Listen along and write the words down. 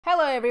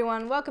Hello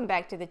everyone, welcome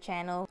back to the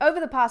channel. Over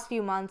the past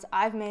few months,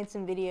 I've made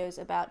some videos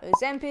about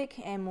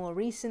Ozempic and more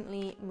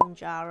recently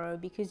Mounjaro,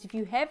 because if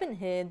you haven't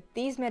heard,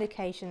 these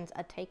medications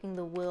are taking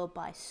the world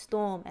by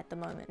storm at the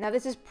moment. Now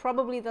this is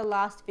probably the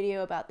last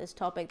video about this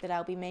topic that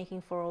I'll be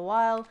making for a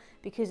while,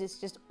 because it's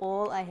just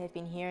all I have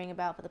been hearing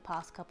about for the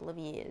past couple of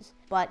years.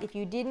 But if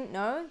you didn't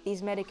know,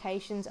 these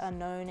medications are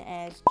known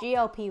as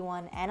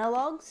GLP-1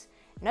 analogues.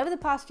 And over the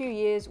past few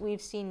years,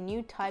 we've seen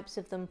new types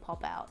of them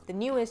pop out, the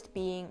newest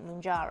being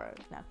Mounjaro.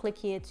 Now click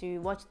here to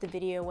watch the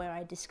video where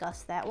I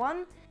discuss that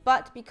one.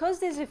 But because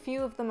there's a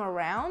few of them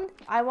around,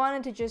 I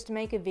wanted to just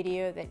make a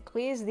video that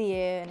clears the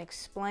air and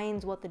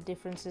explains what the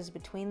differences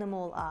between them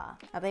all are.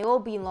 Now they all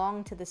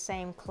belong to the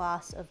same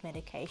class of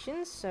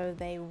medications, so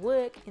they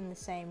work in the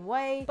same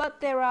way,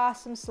 but there are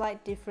some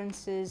slight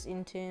differences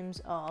in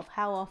terms of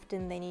how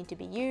often they need to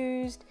be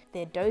used,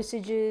 their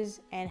dosages,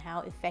 and how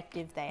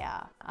effective they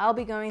are. I'll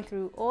be going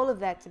through all of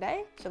that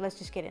today, so let's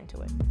just get into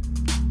it.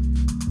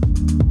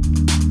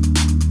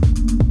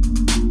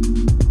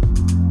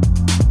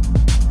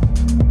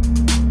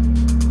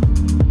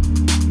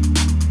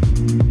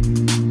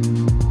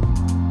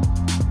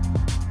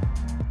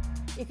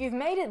 If you've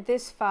made it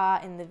this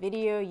far in the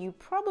video, you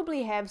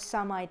probably have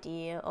some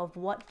idea of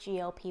what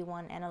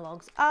GLP-1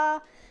 analogues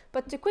are,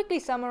 but to quickly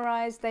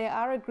summarize, they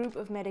are a group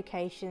of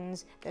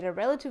medications that are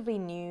relatively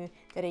new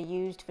that are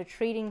used for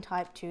treating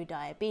type 2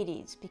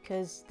 diabetes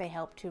because they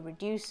help to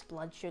reduce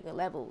blood sugar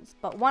levels.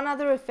 But one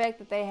other effect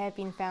that they have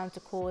been found to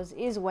cause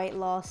is weight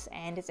loss,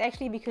 and it's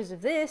actually because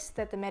of this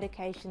that the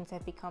medications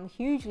have become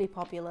hugely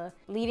popular,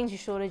 leading to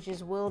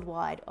shortages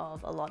worldwide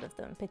of a lot of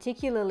them,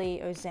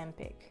 particularly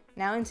Ozempic.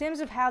 Now, in terms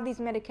of how these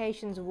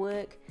medications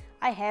work,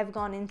 I have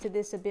gone into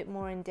this a bit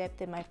more in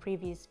depth in my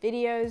previous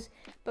videos,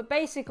 but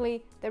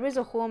basically there is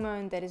a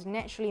hormone that is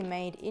naturally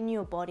made in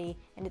your body,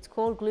 and it's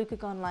called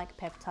glucagon-like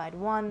peptide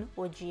 1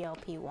 or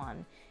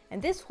GLP-1,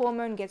 and this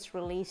hormone gets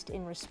released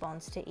in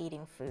response to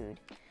eating food.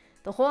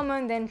 The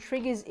hormone then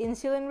triggers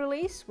insulin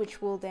release,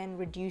 which will then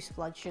reduce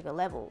blood sugar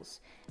levels.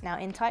 Now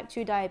in type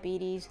 2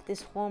 diabetes,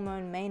 this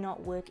hormone may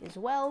not work as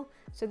well,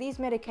 so these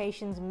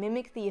medications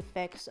mimic the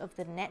effects of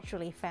the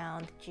naturally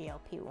found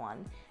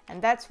GLP-1,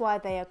 and that's why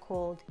they are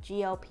called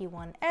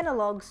GLP-1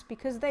 analogues,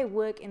 because they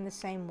work in the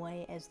same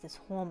way as this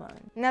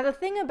hormone. Now the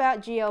thing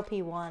about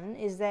GLP-1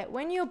 is that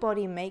when your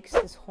body makes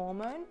this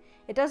hormone,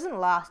 it doesn't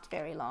last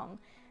very long,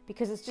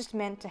 because it's just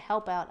meant to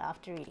help out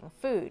after eating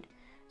food.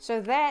 So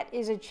that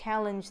is a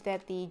challenge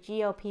that the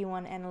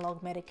GLP-1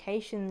 analog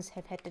medications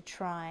have had to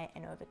try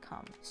and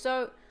overcome.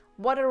 So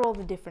what are all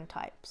the different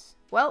types?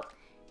 Well,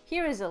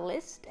 here is a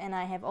list, and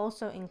I have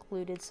also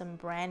included some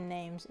brand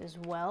names as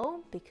well,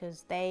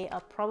 because they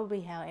are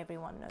probably how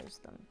everyone knows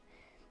them.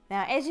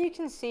 Now, as you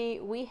can see,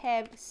 we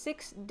have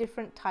 6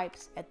 different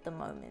types at the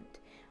moment.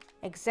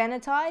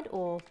 Exenatide,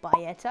 or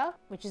Byetta,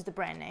 which is the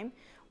brand name,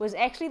 was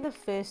actually the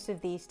first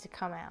of these to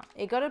come out.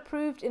 It got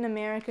approved in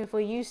America for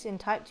use in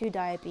type 2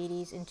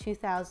 diabetes in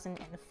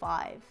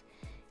 2005.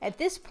 At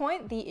this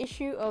point, the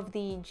issue of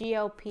the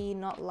GLP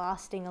not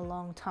lasting a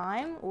long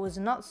time was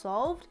not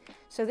solved,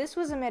 so this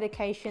was a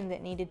medication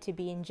that needed to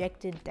be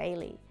injected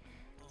daily.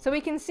 So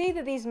we can see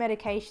that these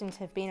medications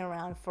have been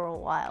around for a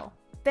while.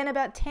 Then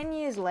about 10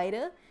 years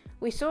later,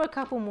 we saw a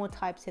couple more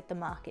types hit the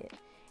market.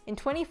 In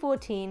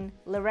 2014,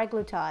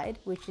 liraglutide,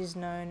 which is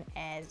known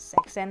as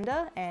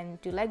saxenda, and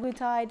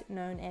dulaglutide,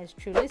 known as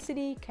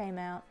trulicity, came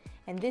out,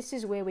 and this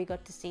is where we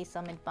got to see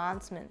some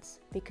advancements,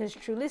 because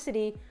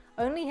trulicity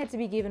only had to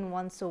be given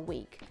once a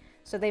week,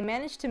 so they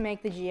managed to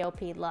make the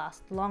GLP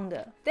last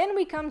longer. Then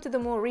we come to the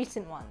more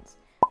recent ones.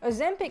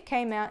 Ozempic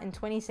came out in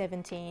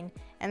 2017,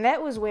 and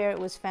that was where it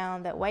was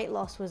found that weight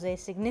loss was a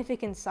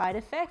significant side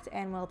effect,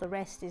 and well, the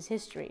rest is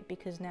history,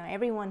 because now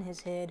everyone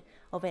has heard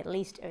of at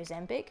least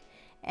Ozempic.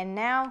 And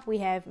now we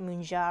have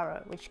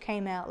Mounjaro, which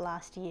came out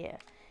last year.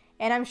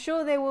 And I'm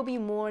sure there will be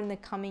more in the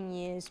coming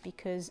years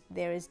because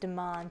there is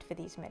demand for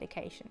these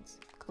medications,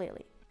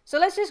 clearly. So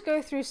let's just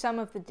go through some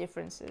of the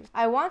differences.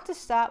 I want to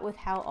start with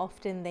how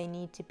often they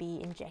need to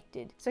be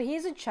injected. So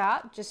here's a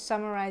chart just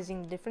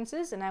summarizing the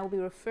differences, and I will be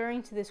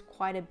referring to this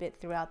quite a bit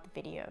throughout the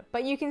video.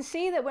 But you can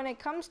see that when it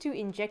comes to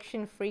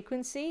injection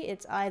frequency,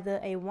 it's either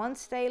a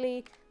once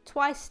daily,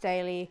 twice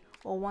daily,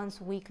 or once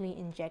weekly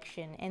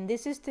injection, and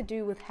this is to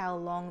do with how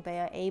long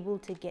they are able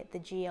to get the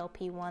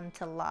GLP-1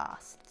 to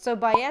last. So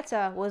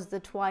Byetta was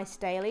the twice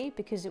daily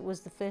because it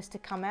was the first to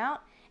come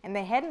out, and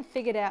they hadn't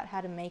figured out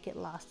how to make it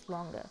last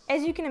longer.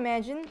 As you can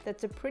imagine,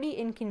 that's a pretty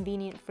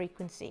inconvenient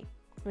frequency,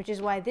 which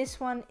is why this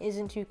one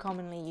isn't too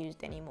commonly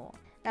used anymore.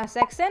 Now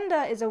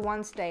saxenda is a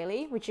once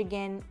daily, which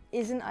again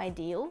isn't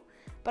ideal,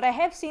 but I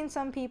have seen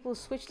some people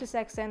switch to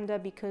saxenda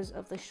because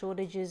of the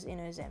shortages in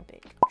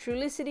Ozempic.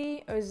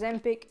 Trulicity,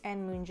 Ozempic,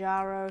 and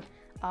Mounjaro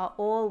are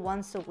all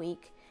once a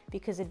week,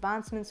 because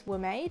advancements were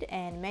made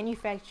and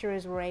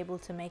manufacturers were able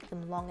to make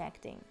them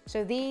long-acting.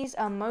 So these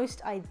are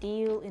most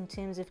ideal in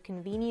terms of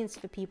convenience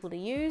for people to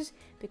use,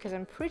 because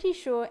I'm pretty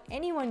sure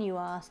anyone you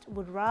asked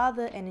would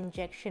rather an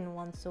injection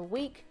once a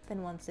week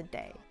than once a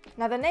day.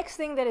 Now the next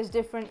thing that is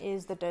different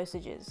is the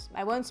dosages.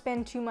 I won't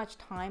spend too much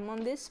time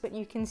on this, but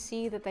you can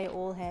see that they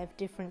all have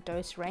different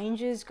dose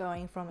ranges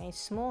going from a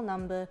small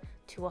number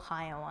to a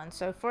higher one.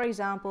 So for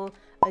example,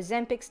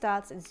 Ozempic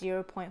starts at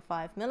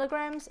 0.5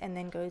 milligrams and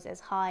then goes as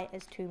high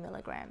as 2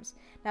 milligrams.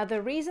 Now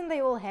the reason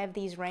they all have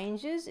these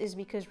ranges is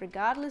because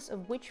regardless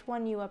of which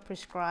one you are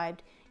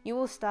prescribed, you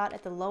will start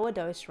at the lower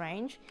dose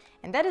range,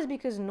 and that is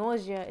because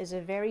nausea is a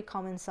very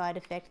common side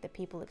effect that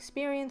people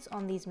experience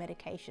on these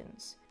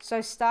medications. So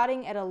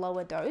starting at a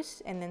lower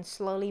dose and then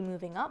slowly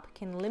moving up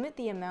can limit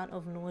the amount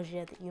of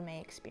nausea that you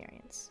may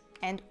experience.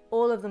 And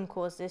all of them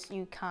cause this,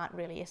 you can't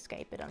really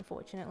escape it,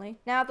 unfortunately.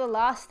 Now the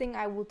last thing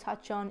I will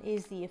touch on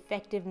is the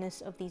effectiveness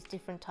of these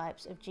different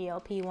types of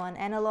GLP-1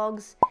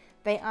 analogues.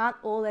 They aren't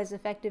all as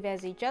effective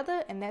as each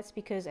other, and that's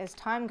because as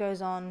time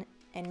goes on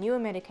and newer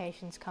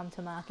medications come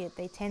to market,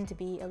 they tend to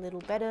be a little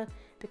better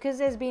because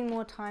there's been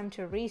more time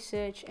to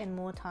research and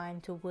more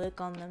time to work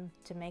on them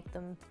to make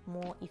them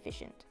more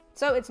efficient.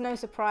 So it's no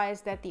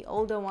surprise that the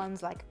older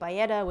ones like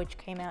Byetta, which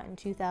came out in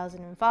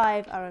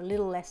 2005, are a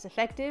little less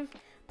effective.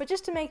 But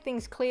just to make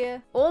things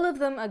clear, all of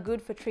them are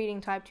good for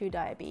treating type 2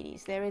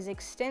 diabetes. There is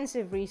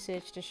extensive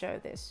research to show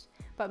this.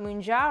 But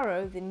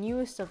Mounjaro, the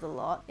newest of the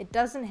lot, it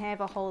doesn't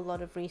have a whole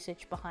lot of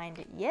research behind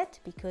it yet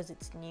because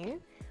it's new.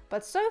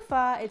 But so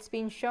far, it's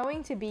been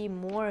showing to be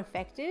more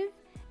effective,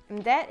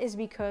 and that is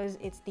because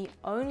it's the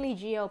only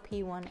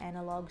GLP-1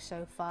 analog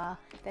so far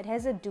that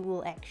has a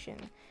dual action.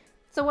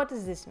 So what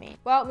does this mean?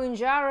 Well,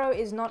 Mounjaro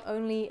is not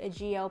only a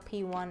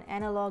GLP-1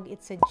 analog,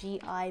 it's a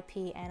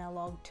GIP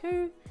analog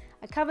too.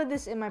 I covered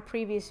this in my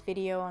previous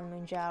video on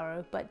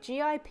Mounjaro, but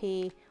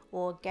GIP,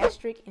 or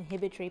gastric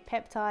inhibitory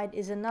peptide,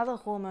 is another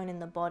hormone in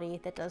the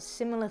body that does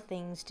similar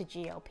things to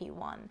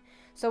GLP-1.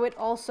 So it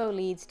also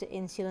leads to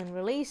insulin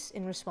release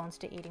in response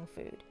to eating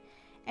food.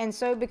 And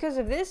so because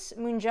of this,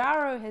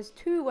 Mounjaro has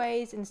two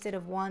ways instead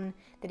of one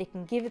that it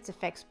can give its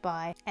effects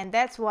by, and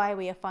that's why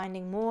we are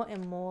finding more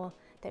and more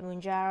that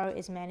Mounjaro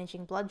is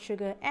managing blood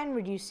sugar and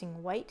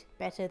reducing weight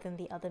better than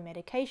the other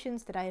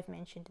medications that I have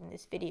mentioned in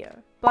this video.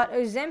 But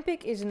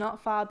Ozempic is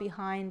not far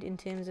behind in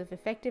terms of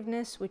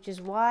effectiveness, which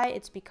is why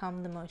it's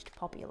become the most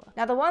popular.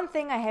 Now the one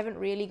thing I haven't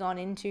really gone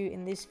into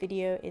in this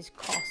video is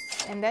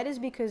costs, and that is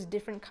because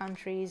different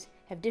countries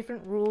have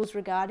different rules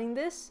regarding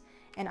this,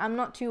 and I'm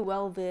not too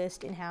well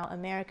versed in how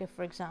America,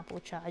 for example,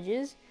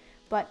 charges.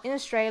 But in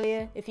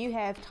Australia, if you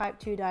have type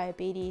 2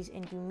 diabetes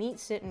and you meet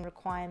certain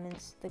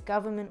requirements, the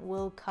government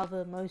will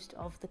cover most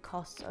of the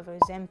costs of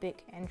Ozempic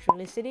and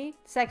Trulicity.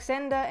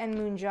 Saxenda and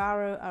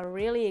Mounjaro are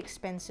really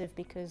expensive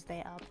because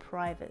they are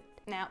private.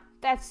 Now,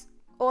 that's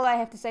all I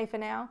have to say for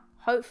now.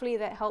 Hopefully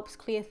that helps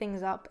clear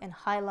things up and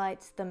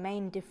highlights the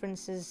main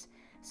differences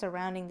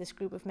surrounding this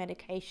group of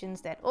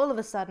medications that all of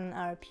a sudden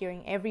are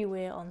appearing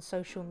everywhere on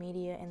social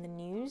media and the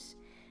news.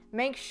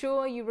 Make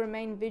sure you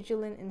remain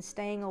vigilant in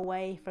staying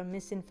away from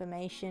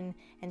misinformation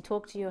and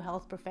talk to your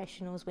health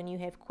professionals when you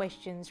have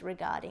questions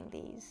regarding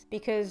these.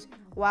 Because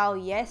while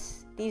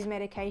yes, these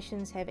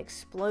medications have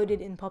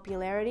exploded in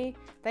popularity,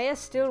 they are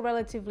still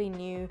relatively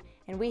new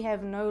and we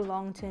have no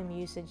long-term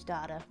usage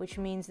data, which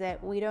means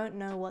that we don't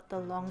know what the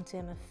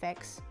long-term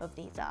effects of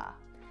these are.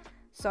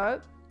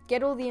 So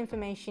get all the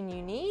information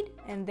you need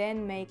and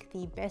then make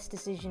the best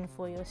decision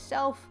for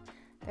yourself.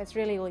 That's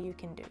really all you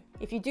can do.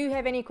 If you do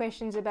have any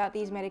questions about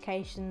these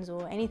medications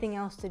or anything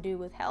else to do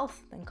with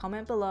health, then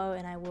comment below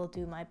and I will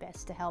do my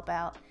best to help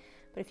out.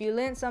 But if you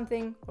learned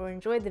something or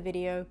enjoyed the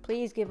video,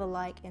 please give a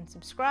like and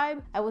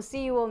subscribe. I will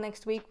see you all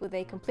next week with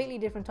a completely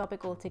different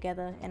topic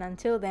altogether, and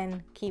until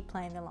then, keep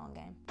playing the long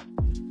game.